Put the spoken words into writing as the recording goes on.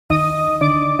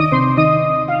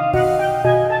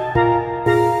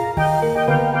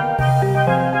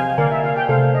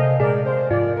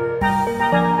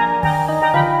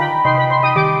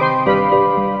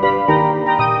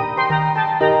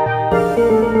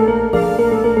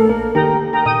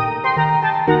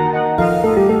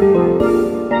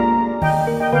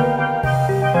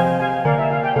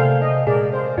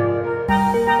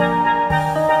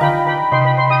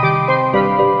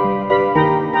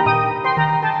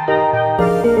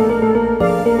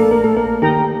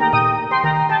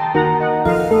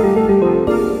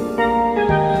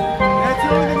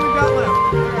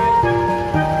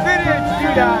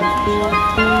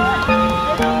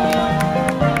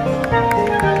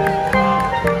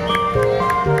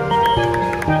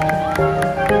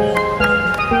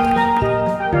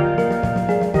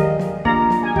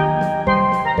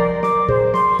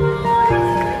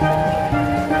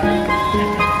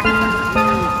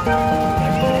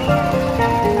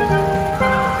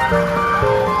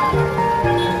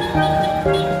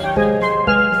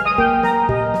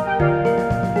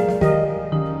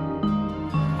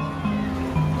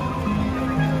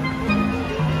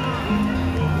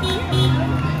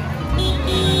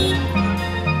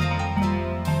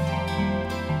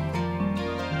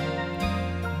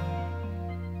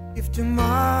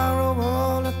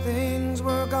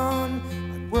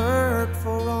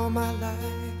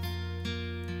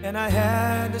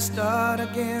had to start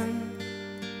again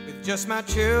with just my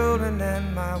children and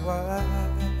my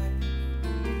wife.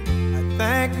 I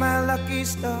thank my lucky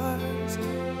stars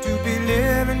to be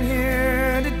living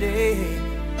here today,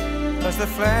 'cause the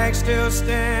flag still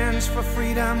stands for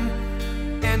freedom,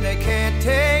 and they can't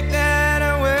take that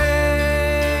away.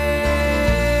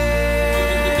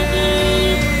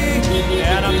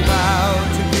 And I'm proud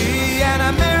to be an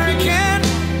American,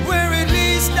 where at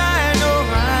least I know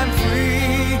I'm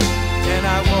free. And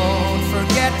I won't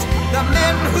forget the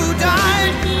men who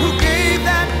died, who gave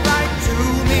that right to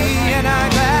me. And I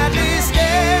gladly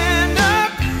stand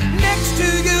up next to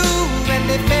you and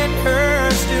defend her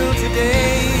still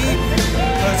today,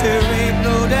 'cause there ain't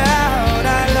no doubt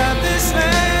I love this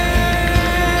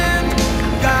land.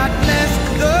 God bless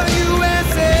the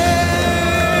USA.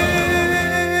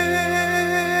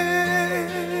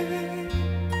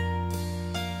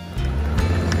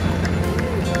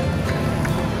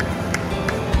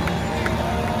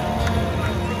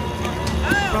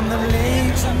 From the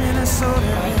lakes of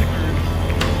Minnesota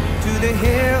to the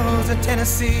hills of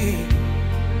Tennessee,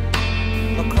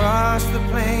 across the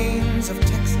plains of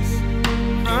Texas,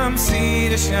 from sea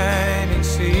to shining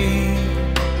sea,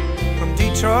 from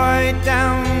Detroit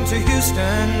down to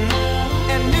Houston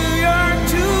and New York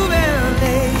to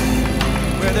LA,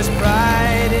 where there's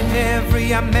pride in every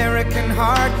American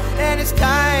heart, and it's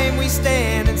time we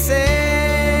stand and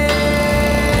say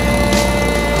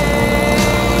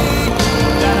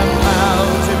that I'm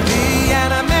proud to be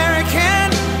an American,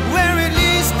 where at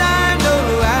least I know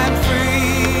I'm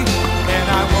free. And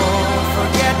I won't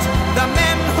forget the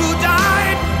men who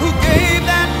died, who gave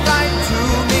that right to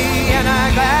me. And I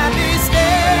gladly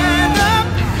stand up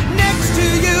next to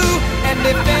you and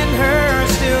defend her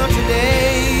still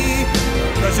today,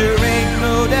 'cause there ain't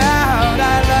no doubt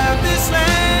I love this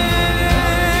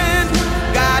land.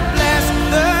 God bless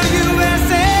the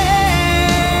USA.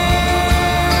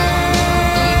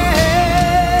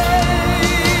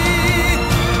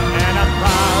 And I'm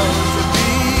proud to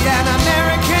be an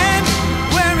American,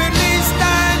 where at least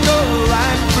I know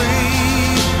I'm free.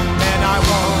 And I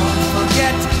won't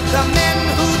forget the men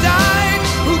who died,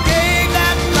 who gave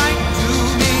that right to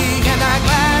me. And I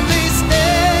gladly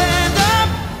stand up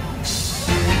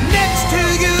next to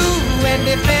you and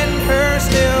defend her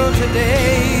still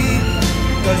today,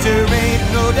 'cause there ain't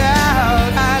no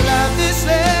doubt I love this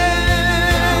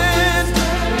land.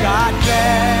 God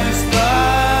bless the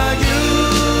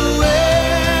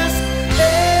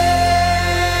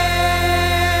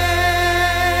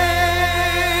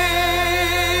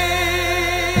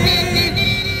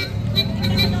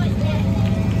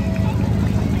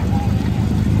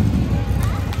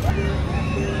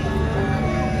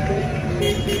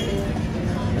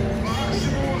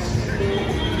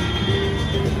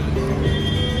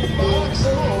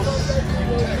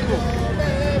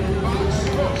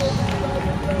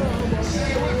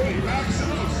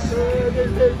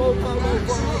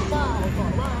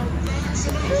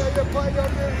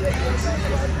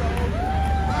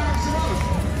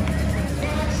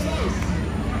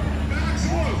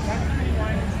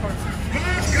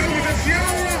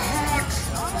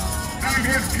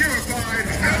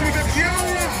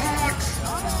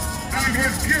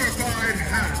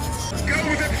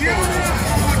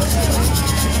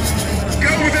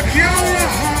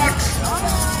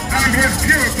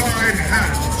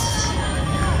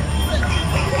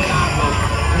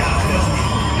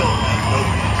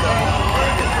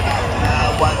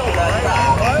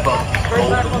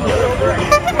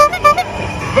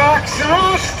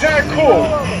Maximus, take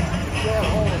off.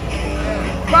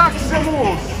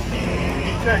 Maximus,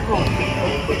 take off.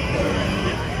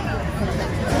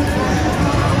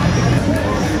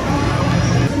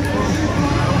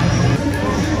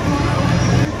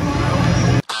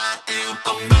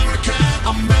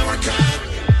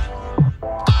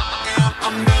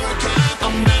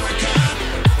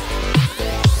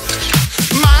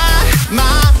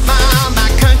 My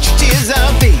country tis a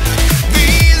bee.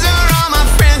 These are all my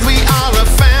friends, we are a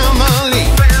family.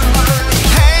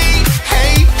 Hey,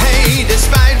 hey, hey,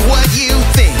 despite what you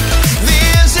think,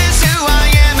 this is who I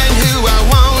am and who I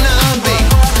wanna be.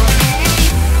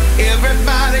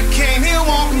 Everybody came here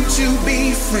wanting to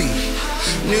be free.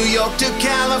 New York to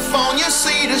California,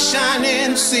 sea to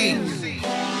shining sea.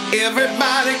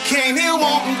 Everybody came here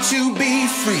wanting to be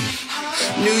free.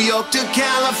 New York to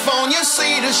California,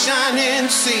 sea to shining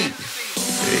sea.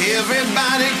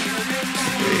 Everybody,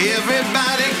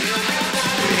 everybody,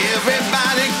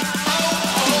 everybody.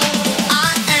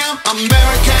 I am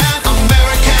American,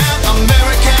 American,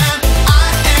 American. I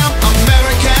am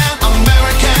American,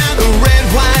 American. Red,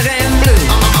 white, and blue.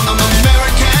 I'm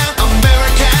American,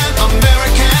 American, American.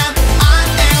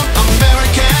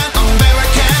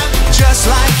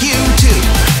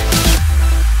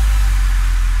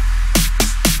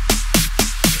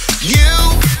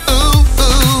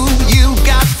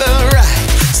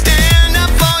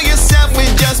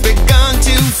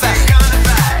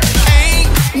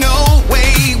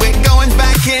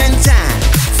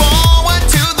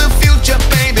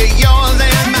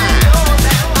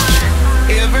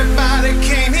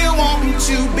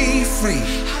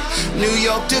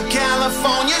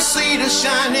 California, see the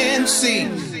shining sea.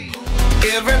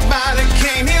 Everybody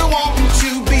came here wanting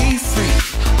to be free.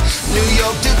 New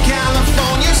York to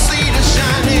California, see the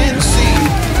shining sea.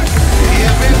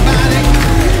 Everybody,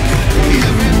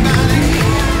 everybody,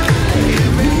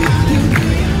 everybody.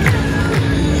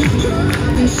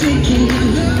 I'm shaking my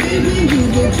love, baby, you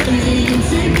go crazy.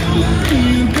 Take all my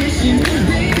ambition,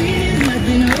 baby, there's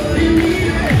nothing holding me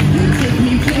back. You take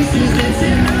me places that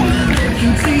tear my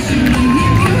reputation.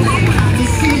 Manipulate my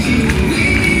decisions,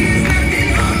 baby, there's nothing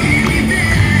holding me back.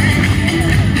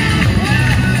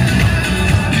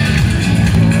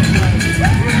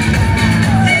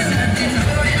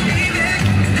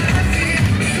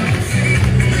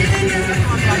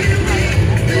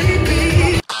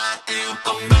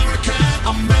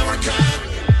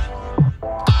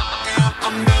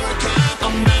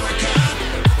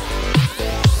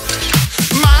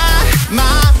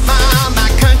 My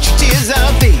country tears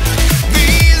of thee.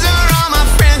 These are all my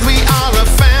friends, we are a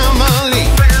family.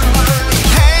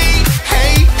 Hey,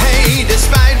 hey, hey,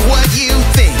 despite what you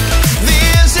think,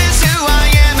 this is who I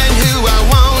am and who I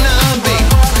wanna be.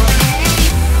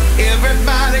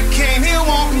 Everybody came here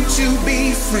wanting to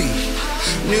be free.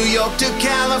 New York to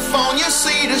California,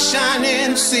 see the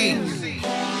shining sea.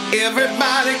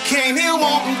 Everybody came here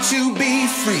wanting to be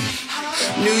free.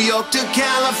 New York to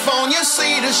California,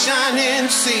 see the shining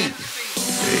sea.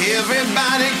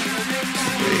 Everybody,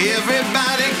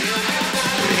 everybody,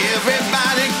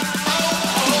 everybody.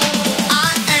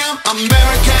 I am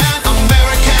American,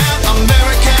 American,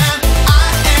 American. I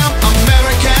am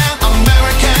American,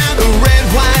 American. Red,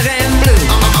 white, and blue.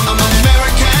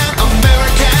 American,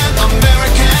 American,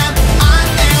 American. I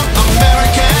am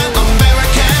American,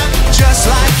 American. Just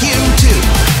like you too.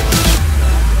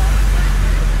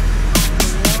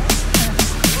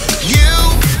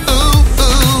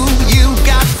 You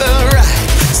got the right.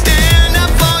 Stand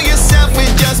up for yourself,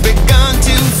 we've just begun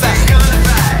to fight.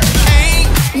 Ain't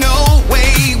no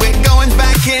way we're going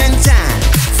back in time.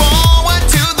 Forward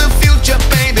to the future,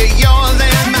 baby, yours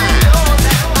and mine.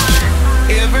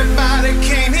 Everybody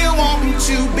came here wanting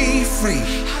to be free.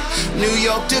 New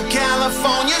York to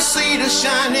California, see the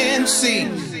shining sea.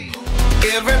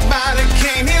 Everybody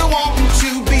came here wanting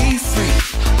to be free.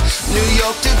 New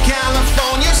York to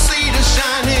California, see the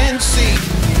shining sea.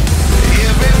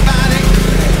 Everybody,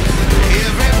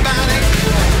 everybody,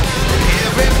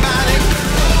 everybody.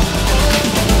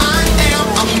 I am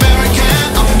American,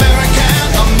 American,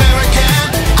 American.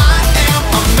 I am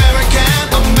American,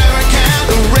 American.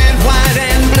 Red, white,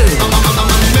 and blue.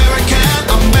 American,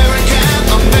 American,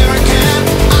 American.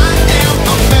 I am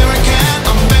American,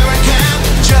 American.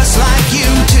 Just like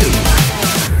you too.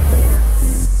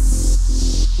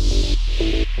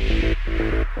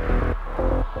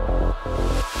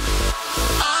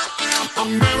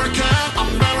 American,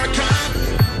 American.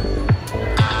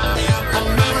 I am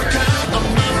American,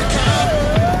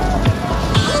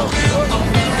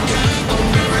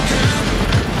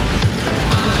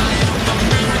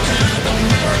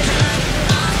 American.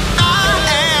 I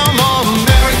am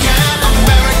American,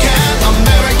 American. I am American,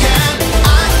 American.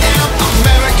 I am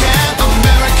American, American, American. I am American,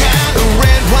 American.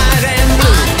 Red, white, and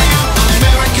blue. I am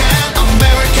American,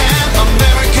 American,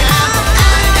 American.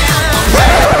 I am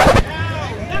American.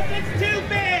 Nothing's too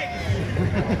big.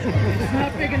 It's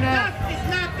not big enough. It's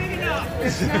not big enough.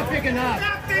 It's not big enough. It's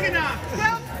not big enough.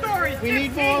 12 stories. We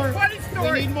need 15, more. 20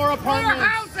 stories. We need more apartments. More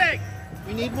housing.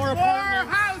 We need more More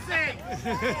apartments. housing.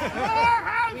 More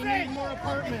housing. We need more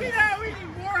apartments. You know, we need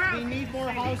more We housing. need more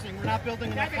housing. We're not building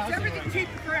That enough makes housing. everything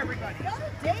cheaper for everybody.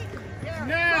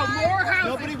 No, More housing.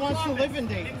 Nobody wants to live in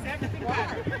Dayton Makes everything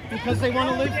better. because they want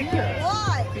to live here.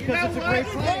 Why? Because it's a Well, great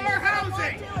More place.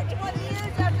 housing. 20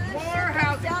 years after this More shit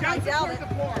housing. goes down, I Don't doubt support it. the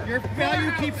poor. Your More value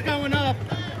housing. keeps going up.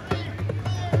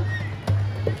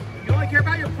 You only care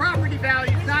about your property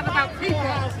value. It's not about people.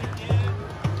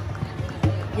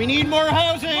 We need more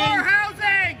housing. More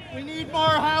housing. We need more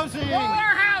housing. More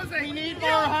housing. We need No,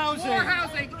 more housing. More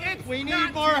housing. It's We not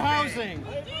need more too big. housing.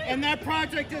 And that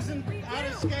project isn't out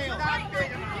of scale. Not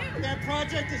big enough. That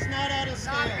project is not out of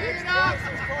Not big scale. enough.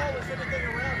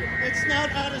 It's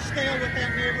not out of scale with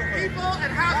that neighborhood. People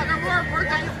and housing are more important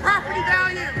than your property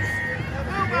values.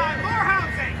 Move on. More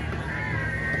housing.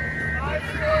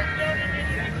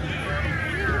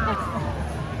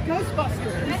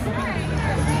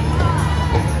 Ghostbusters.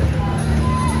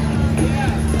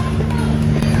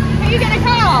 Who you gonna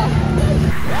call?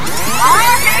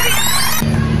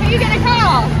 Who you gonna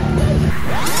call?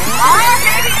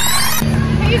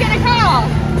 Who you gonna call?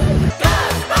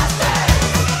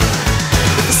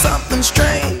 If there's something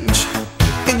strange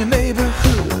in your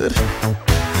neighborhood,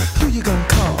 who you gonna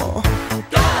call?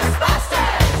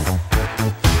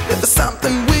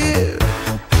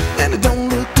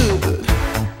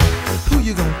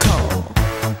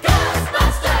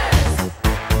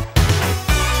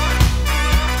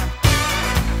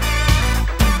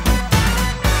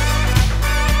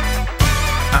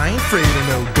 afraid of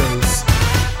no ghosts.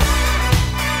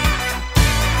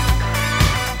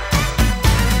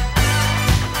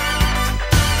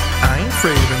 I ain't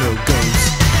afraid of no ghosts.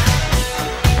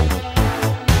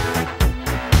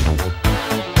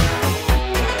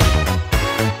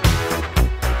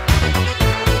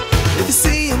 If you're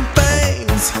seeing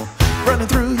things running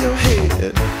through your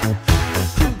head,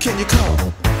 who can you call?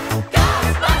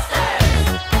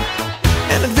 Ghostbusters!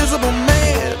 An invisible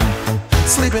man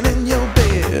sleeping in your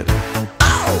bed.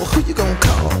 Oh, who you gonna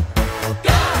call?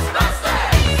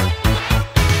 Ghostbusters!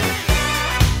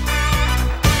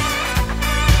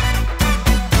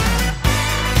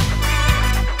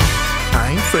 I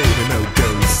ain't afraid of no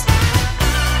ghosts.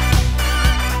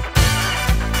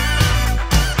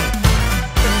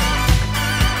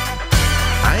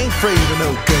 I ain't afraid of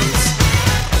no ghosts.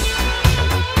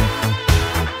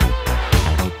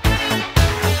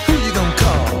 Who you gonna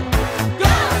call?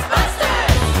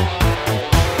 Ghostbusters!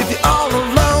 If you're all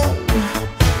alone,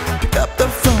 pick up the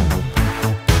phone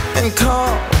and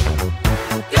call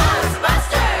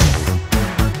Ghostbusters!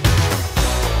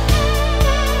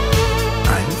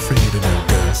 I ain't afraid of no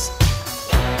ghosts.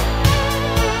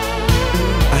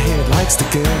 I hear it likes the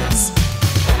girls.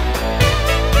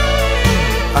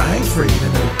 I ain't afraid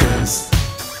of no ghosts.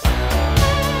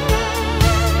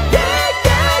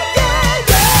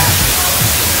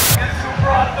 Guess who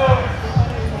brought those?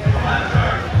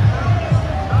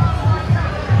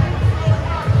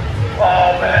 Oh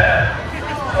man.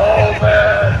 Oh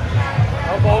man.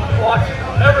 I'm watching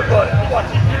everybody. I'm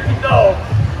watching you know.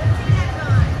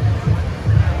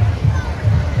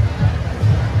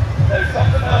 There's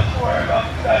something else to worry about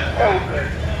besides COVID.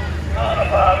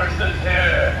 Coronavirus is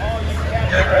here.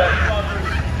 Get ready.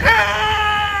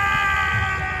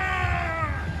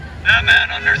 That man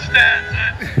understands it.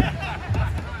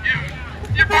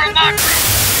 You're part of my crew.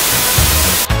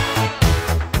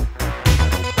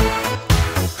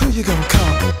 Who you gonna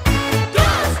call?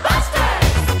 Ghostbusters!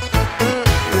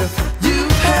 If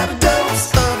you've had a dose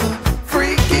of a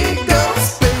freaky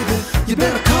ghost, baby, you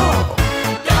better call.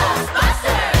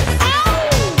 Ghostbusters!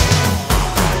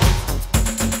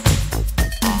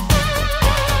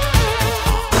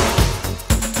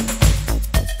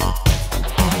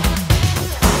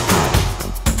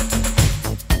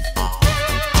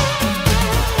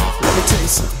 Let me tell you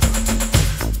something.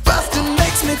 Bustin'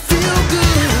 makes me feel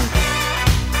good.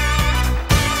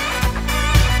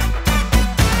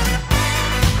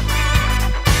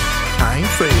 I ain't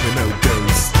afraid of no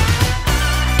ghosts.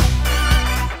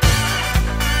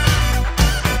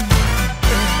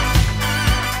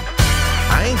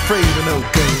 I ain't afraid of no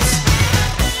ghosts.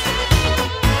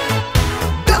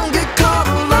 Don't get caught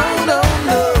alone, no,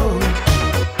 no.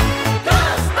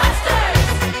 Ghostbusters!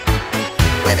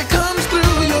 When it comes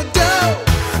through your door,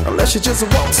 unless you just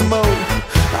want some more,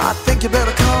 I think you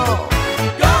better call.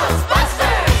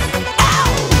 Ghostbusters!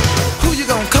 Who you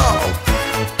gonna call?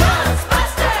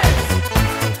 Ghostbusters!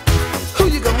 Who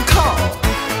you gonna call?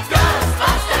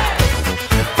 Ghostbusters!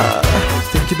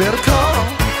 Think you better call.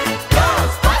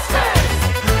 Ghostbusters!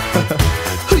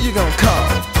 Who you gonna call?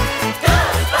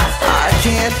 Ghostbusters! I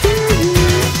can't hear you.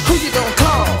 Who you gonna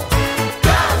call?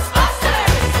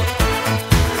 Ghostbusters!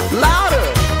 Louder.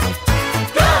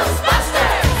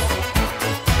 Ghostbusters!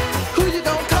 Who you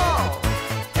gonna call?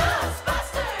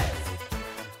 Ghostbusters!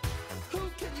 Who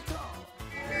can you call?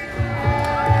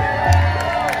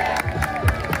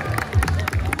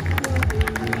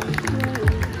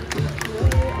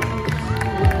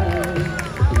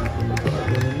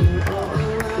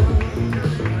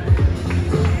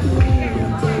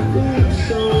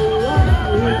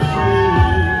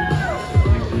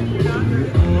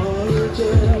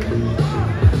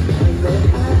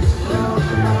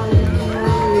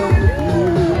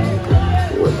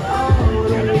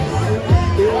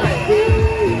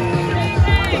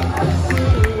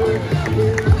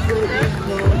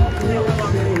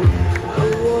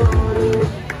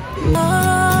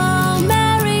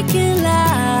 American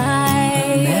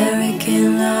life. American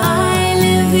life. I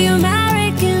live the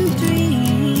American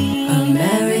dream.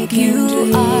 American dream.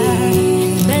 You are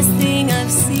the best thing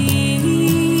I've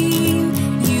seen.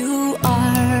 You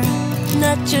are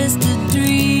not just a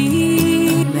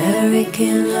dream.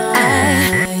 American life.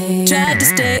 I tried to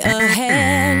stay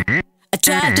ahead. I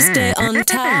tried to stay on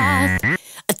top.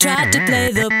 I tried to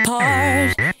play the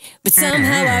part, but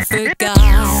somehow I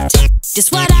forgot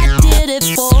just what I did it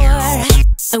for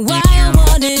and why I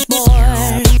wanted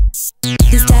more.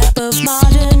 This type of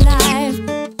modern life,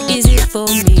 is it for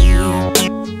me?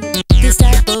 This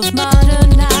type of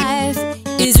modern life,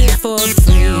 is it for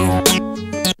free?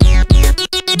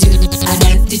 Do I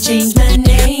have to change my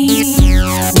name?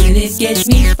 Will it get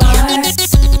me far?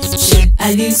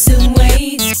 I lose some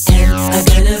weight and I'm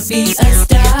gonna be a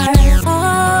star.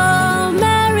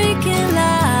 American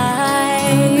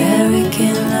life,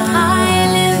 American life. I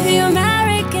live the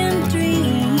American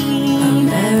dream.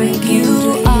 American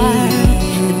you are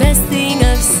the best thing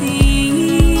I've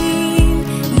seen.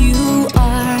 You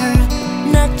are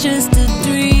not just a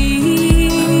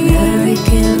dream.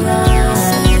 American life.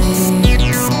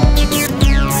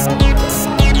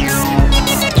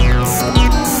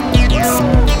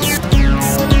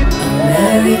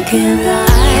 American life.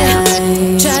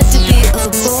 I tried to be a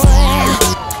boy,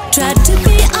 tried to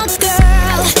be a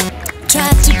girl,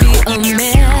 tried to be a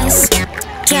mess,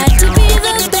 tried to be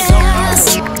the best,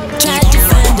 tried to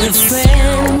find a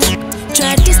friend,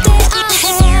 tried to stay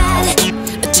ahead,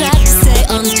 tried to stay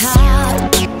on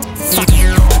top. Fuck it.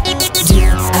 Do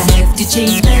I have to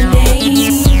change my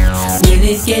name? Will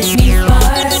it get me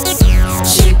far?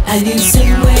 Should I lose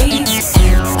some weight?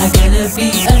 Am I gonna be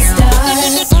a star?